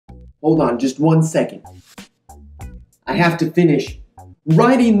Hold on just 1 second. I have to finish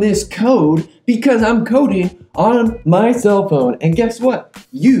writing this code because I'm coding on my cell phone. And guess what?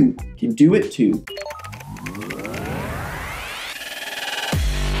 You can do it too.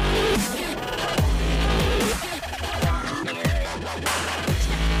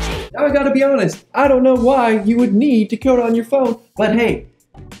 Now I gotta be honest, I don't know why you would need to code on your phone, but hey,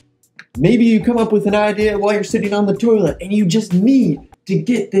 maybe you come up with an idea while you're sitting on the toilet and you just need to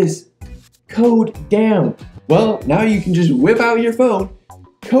get this code down. Well, now you can just whip out your phone,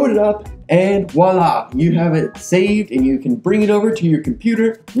 code it up, and voila, you have it saved and you can bring it over to your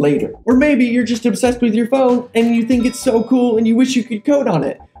computer later. Or maybe you're just obsessed with your phone and you think it's so cool and you wish you could code on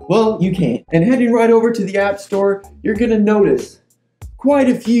it. Well, you can't. And heading right over to the App Store, you're gonna notice quite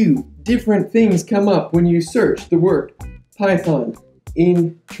a few different things come up when you search the word Python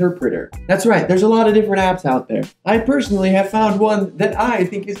interpreter. That's right, there's a lot of different apps out there. I personally have found one that I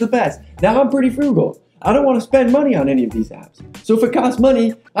think is the best. Now I'm pretty frugal. I don't want to spend money on any of these apps. So if it costs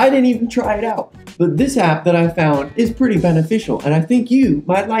money, I didn't even try it out. But this app that I found is pretty beneficial and I think you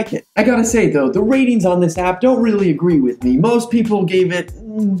might like it. I gotta say though, the ratings on this app don't really agree with me. Most people gave it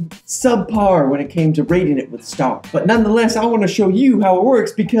subpar when it came to rating it with stars. But nonetheless, I want to show you how it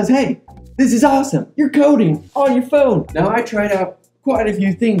works because hey, this is awesome. You're coding on your phone. Now I tried out quite a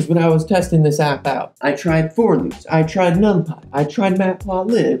few things when I was testing this app out. I tried for loops, I tried NumPy, I tried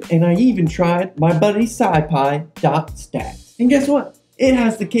Matplotlib, and I even tried my buddy SciPy.stats. And guess what? It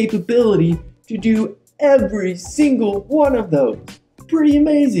has the capability to do every single one of those. Pretty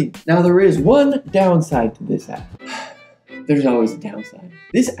amazing. Now there is one downside to this app. There's always a downside.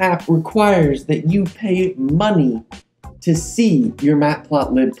 This app requires that you pay money to see your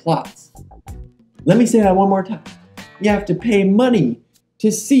Matplotlib plots. Let me say that one more time. You have to pay money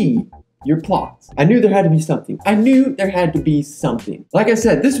to see your plots. I knew there had to be something. Like I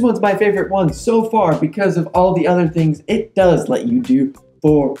said, this one's my favorite one so far because of all the other things it does let you do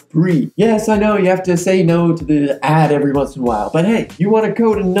for free. Yes, I know you have to say no to the ad every once in a while, but hey, you want to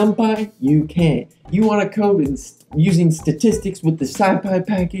code in NumPy? You can. You want to code using statistics with the SciPy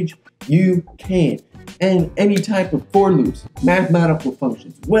package? You can. And any type of for loops, mathematical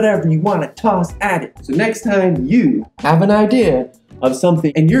functions, whatever you want to toss at it. So next time you have an idea of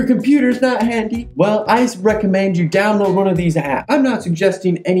something and your computer's not handy, well, I recommend you download one of these apps. I'm not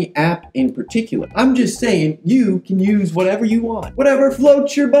suggesting any app in particular. I'm just saying you can use whatever you want, whatever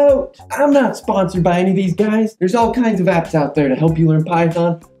floats your boat. I'm not sponsored by any of these guys. There's all kinds of apps out there to help you learn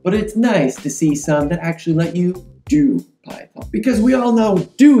Python, but it's nice to see some that actually let you do Python. Because we all know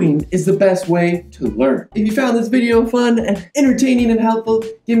doing is the best way to learn. If you found this video fun and entertaining and helpful,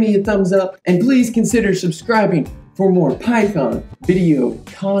 give me a thumbs up and please consider subscribing for more Python video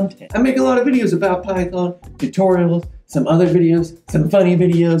content. I make a lot of videos about Python, tutorials, some other videos, some funny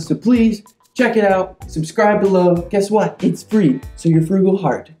videos, so please check it out, subscribe below. Guess what? It's free, so your frugal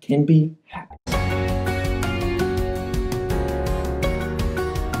heart can be happy.